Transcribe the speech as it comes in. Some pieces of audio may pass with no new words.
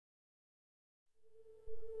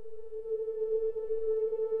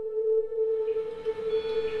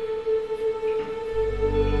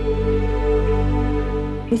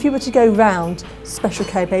If you were to go round special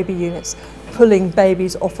care baby units, pulling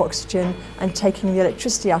babies off oxygen and taking the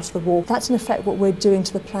electricity out of the wall, that's in effect what we're doing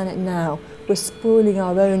to the planet now. We're spoiling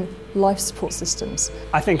our own life support systems.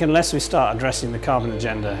 I think unless we start addressing the carbon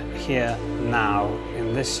agenda here, now,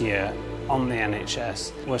 in this year, on the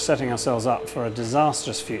NHS, we're setting ourselves up for a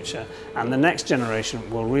disastrous future, and the next generation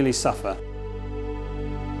will really suffer.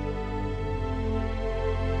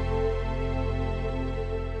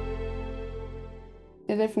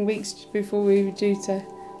 11 weeks before we were due to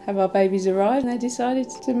have our babies arrive, and they decided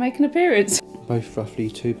to make an appearance. Both roughly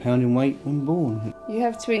 £2 in weight when born. You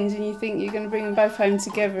have twins and you think you're going to bring them both home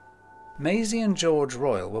together. Maisie and George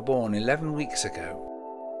Royal were born 11 weeks ago.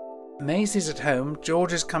 Maisie's at home,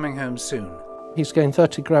 George is coming home soon. He's gained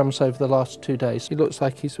 30 grams over the last 2 days. He looks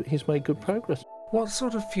like he's made good progress. What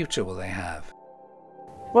sort of future will they have?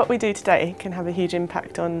 What we do today can have a huge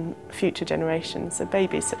impact on future generations, so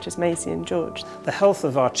babies such as Maisie and George. The health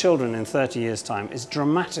of our children in 30 years' time is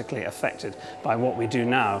dramatically affected by what we do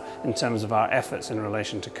now in terms of our efforts in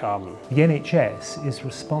relation to carbon. The NHS is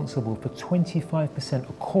responsible for 25%,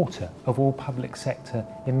 a quarter, of all public sector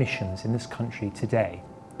emissions in this country today.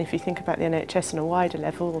 If you think about the NHS on a wider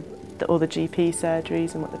level, all the GP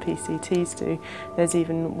surgeries and what the PCTs do, there's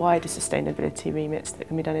even wider sustainability remits that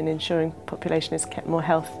can be done in ensuring population is kept more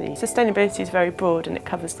healthy. Sustainability is very broad and it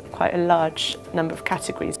covers quite a large number of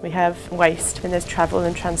categories. We have waste, and there's travel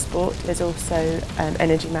and transport, there's also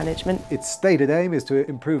energy management. Its stated aim is to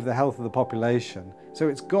improve the health of the population, so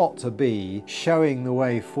it's got to be showing the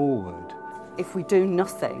way forward. If we do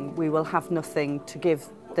nothing, we will have nothing to give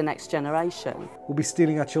the next generation. We'll be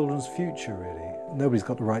stealing our children's future, really. Nobody's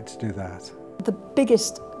got the right to do that. The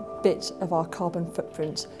biggest bit of our carbon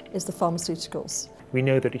footprint is the pharmaceuticals. We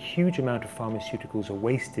know that a huge amount of pharmaceuticals are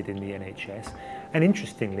wasted in the NHS, and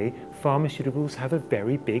interestingly, pharmaceuticals have a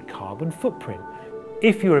very big carbon footprint.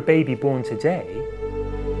 If you're a baby born today,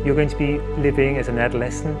 you're going to be living as an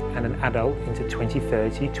adolescent and an adult into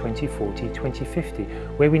 2030, 2040, 2050,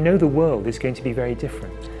 where we know the world is going to be very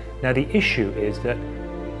different. Now the issue is that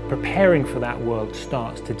preparing for that world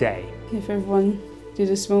starts today. If everyone did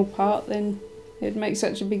a small part, then it'd make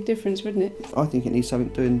such a big difference, wouldn't it? I think it needs something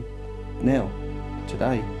doing now,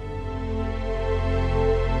 today.